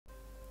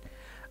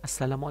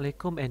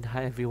Assalamualaikum and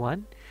hi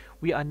everyone.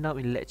 We are now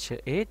in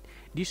lecture 8,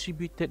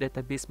 Distributed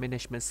Database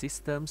Management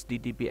Systems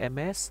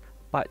DBMS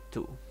Part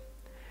 2.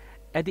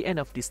 At the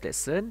end of this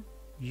lesson,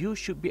 you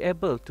should be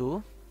able to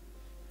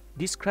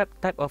describe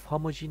type of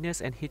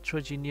homogeneous and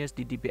heterogeneous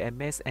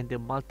DBMS and the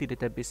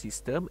multi-database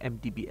system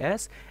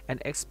MDBS,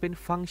 and explain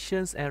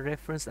functions and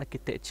reference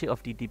architecture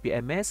of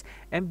DBMS,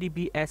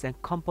 MDBS and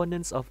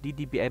components of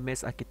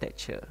DBMS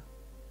architecture.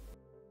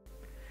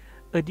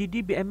 A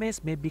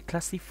DBMS may be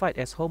classified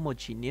as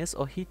homogeneous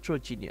or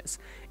heterogeneous.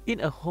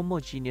 In a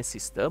homogeneous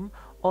system,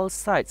 all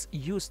sites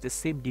use the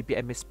same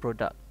DBMS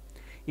product.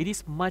 It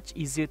is much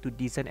easier to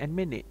design and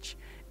manage.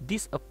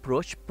 This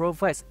approach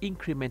provides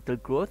incremental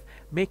growth,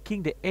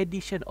 making the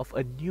addition of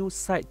a new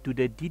site to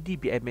the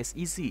DBMS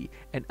easy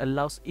and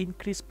allows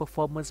increased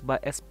performance by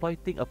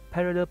exploiting a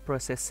parallel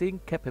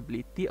processing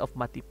capability of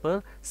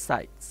multiple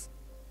sites.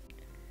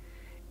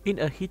 In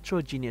a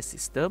heterogeneous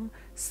system,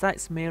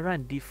 sites may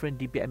run different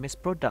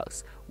DBMS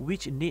products,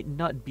 which need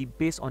not be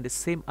based on the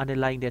same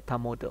underlying data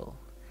model.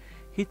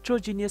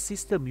 Heterogeneous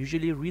systems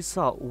usually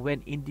result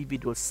when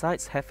individual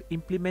sites have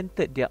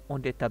implemented their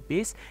own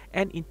database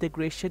and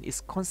integration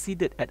is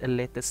considered at a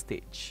later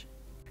stage.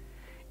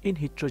 In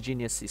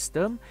heterogeneous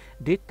system,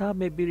 data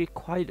may be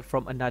required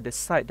from another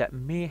site that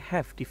may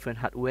have different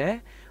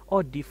hardware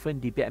or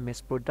different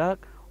DBMS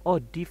product or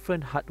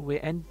different hardware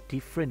and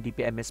different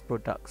DBMS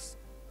products.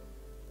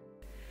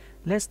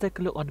 Let's take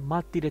a look on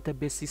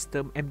multi-database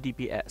system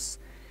MDBS.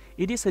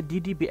 It is a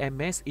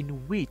DBMS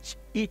in which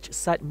each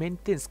site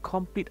maintains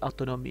complete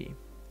autonomy.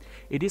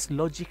 It is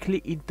logically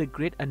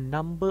integrate a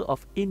number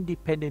of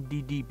independent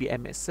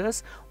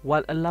DBMSs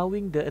while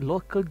allowing the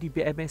local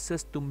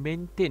DBMSs to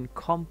maintain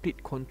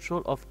complete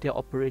control of their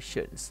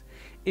operations.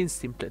 In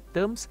simpler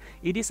terms,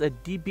 it is a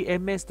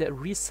DBMS that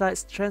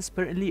resides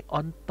transparently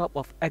on top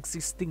of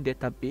existing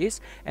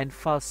database and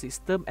file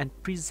system and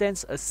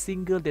presents a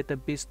single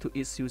database to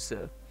its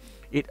user.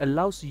 It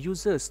allows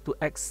users to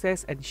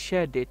access and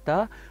share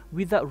data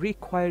without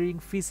requiring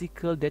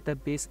physical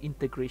database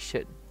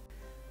integration.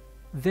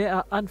 There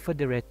are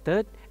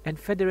unfederated and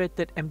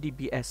federated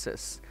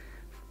MDBSs.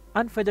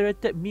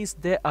 Unfederated means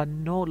there are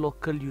no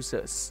local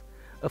users.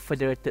 A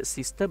federated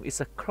system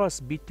is a cross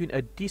between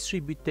a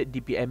distributed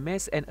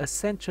DBMS and a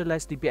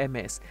centralized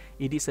DBMS.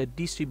 It is a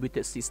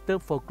distributed system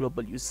for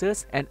global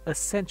users and a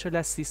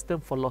centralized system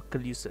for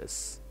local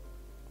users.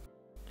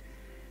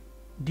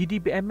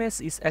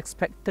 DBMS is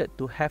expected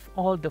to have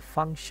all the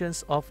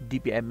functions of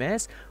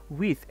DBMS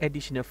with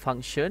additional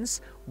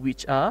functions,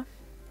 which are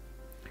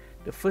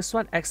the first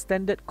one,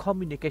 extended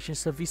communication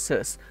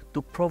services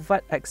to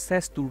provide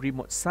access to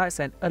remote sites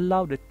and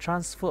allow the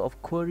transfer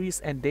of queries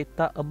and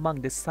data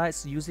among the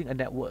sites using a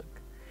network.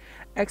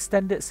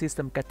 Extended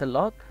system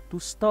catalog to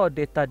store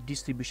data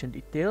distribution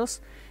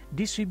details,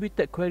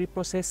 distributed query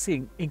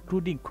processing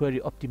including query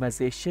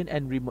optimization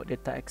and remote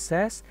data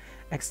access,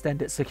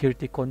 extended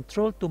security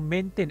control to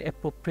maintain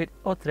appropriate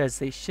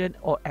authorization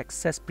or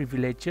access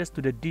privileges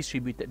to the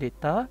distributed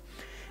data,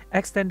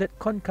 extended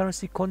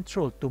concurrency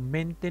control to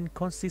maintain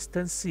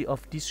consistency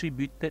of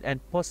distributed and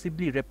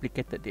possibly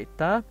replicated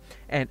data,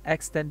 and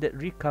extended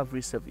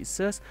recovery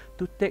services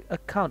to take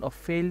account of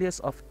failures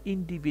of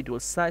individual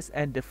sites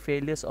and the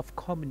failures of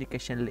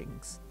communication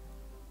links.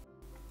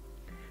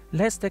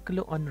 Let's take a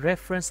look on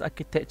reference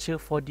architecture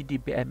for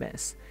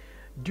DBMS.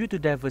 Due to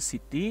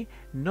diversity,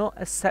 no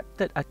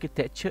accepted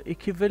architecture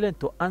equivalent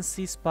to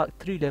ANSI Spark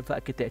 3-level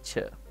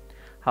architecture.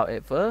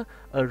 However,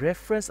 a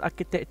reference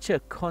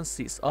architecture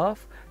consists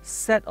of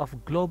set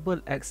of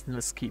global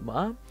external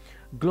schema,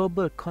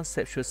 global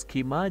conceptual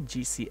schema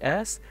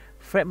GCS,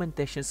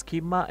 fragmentation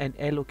schema and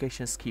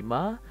allocation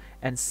schema,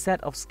 and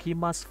set of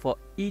schemas for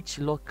each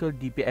local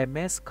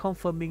DBMS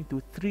conforming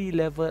to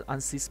 3-level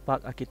ANSI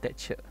Spark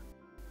architecture.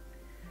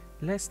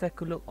 Let's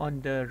take a look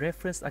on the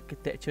reference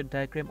architecture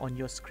diagram on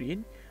your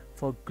screen.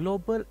 For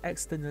global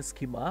external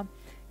schema,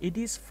 it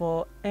is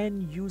for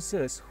end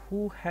users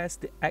who has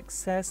the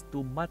access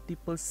to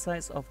multiple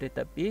sites of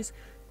database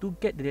to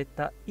get the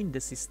data in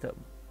the system.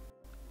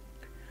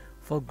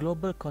 For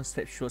global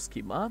conceptual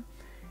schema,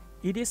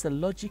 it is a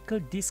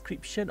logical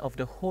description of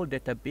the whole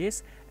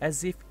database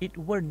as if it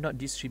were not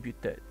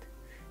distributed.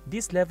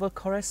 This level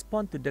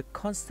corresponds to the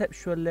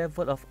conceptual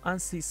level of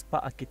ANSI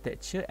Spark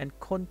architecture and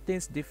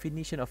contains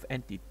definition of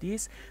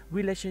entities,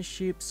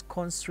 relationships,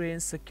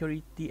 constraints,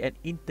 security, and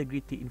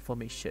integrity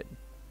information.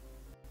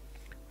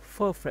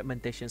 For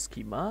fragmentation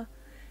schema,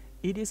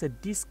 it is a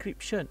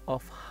description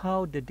of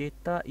how the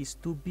data is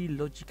to be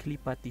logically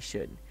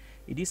partitioned.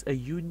 It is a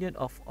union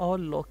of all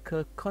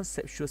local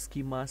conceptual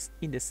schemas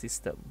in the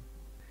system.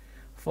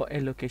 For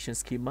allocation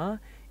schema,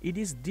 it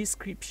is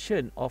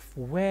description of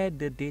where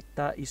the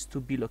data is to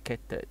be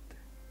located.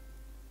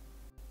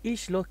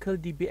 Each local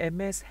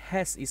DBMS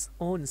has its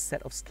own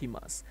set of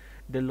schemas.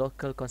 The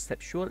local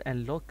conceptual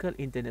and local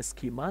internal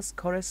schemas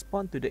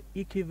correspond to the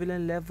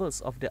equivalent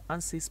levels of the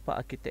ANSI Spark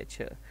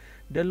architecture.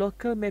 The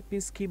local mapping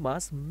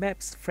schemas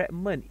maps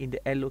fragment in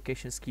the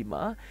allocation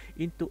schema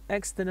into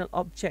external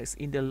objects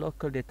in the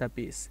local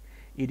database.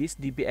 It is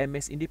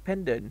DBMS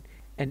independent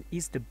and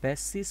is the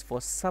basis for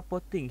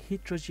supporting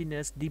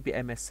heterogeneous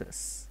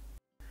DBMSs.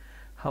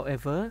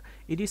 However,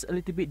 it is a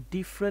little bit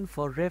different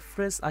for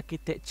reference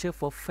architecture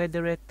for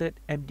federated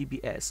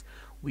MDBS.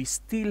 We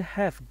still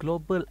have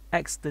global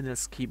external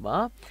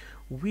schema,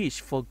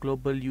 which for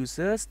global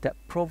users that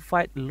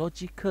provide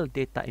logical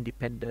data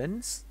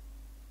independence.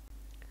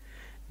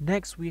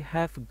 Next, we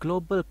have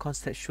Global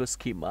Conceptual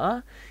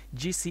Schema,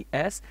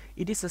 GCS.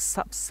 It is a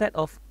subset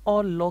of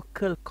all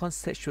local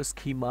conceptual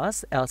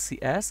schemas,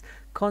 LCS,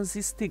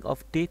 consisting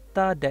of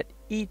data that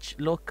each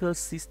local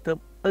system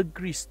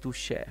agrees to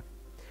share.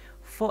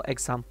 For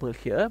example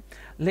here,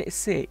 let's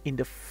say in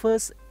the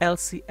first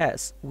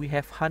LCS, we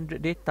have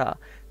 100 data,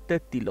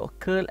 30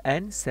 local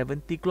and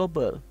 70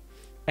 global.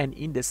 And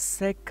in the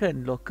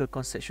second Local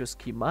Conceptual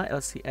Schema,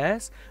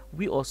 LCS,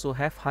 we also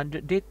have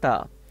 100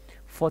 data,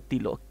 40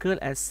 local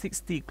and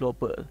 60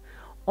 global.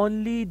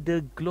 Only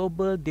the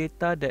global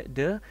data that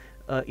the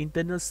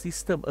internal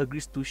system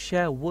agrees to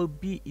share will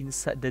be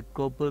inside the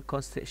Global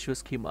Conceptual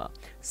Schema,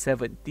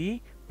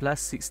 70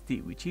 plus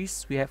 60, which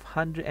is we have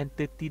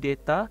 130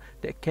 data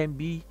that can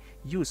be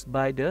used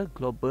by the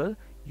global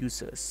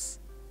users.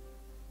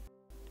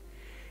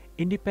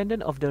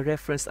 Independent of the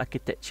reference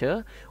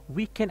architecture,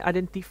 we can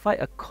identify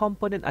a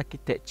component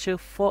architecture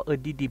for a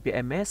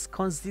DBMS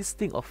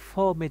consisting of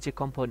 4 major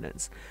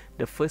components.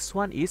 The first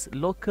one is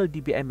Local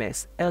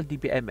DBMS,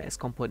 LDBMS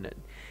component.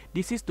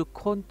 This is to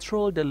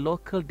control the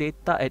local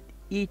data at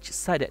each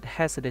site that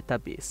has a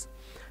database.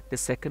 The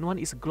second one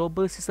is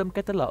Global System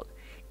Catalog.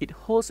 It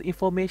holds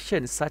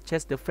information such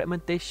as the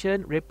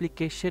fragmentation,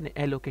 replication, and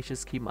allocation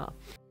schema.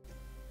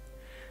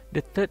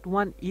 The third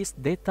one is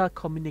Data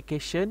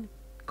Communication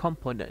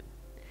component.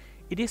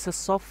 It is a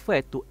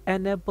software to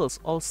enable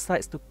all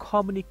sites to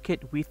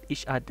communicate with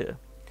each other.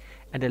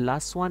 And the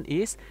last one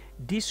is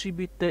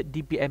Distributed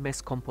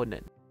DBMS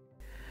component.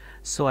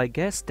 So I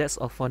guess that's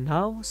all for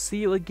now. See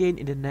you again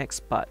in the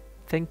next part.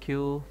 Thank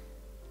you.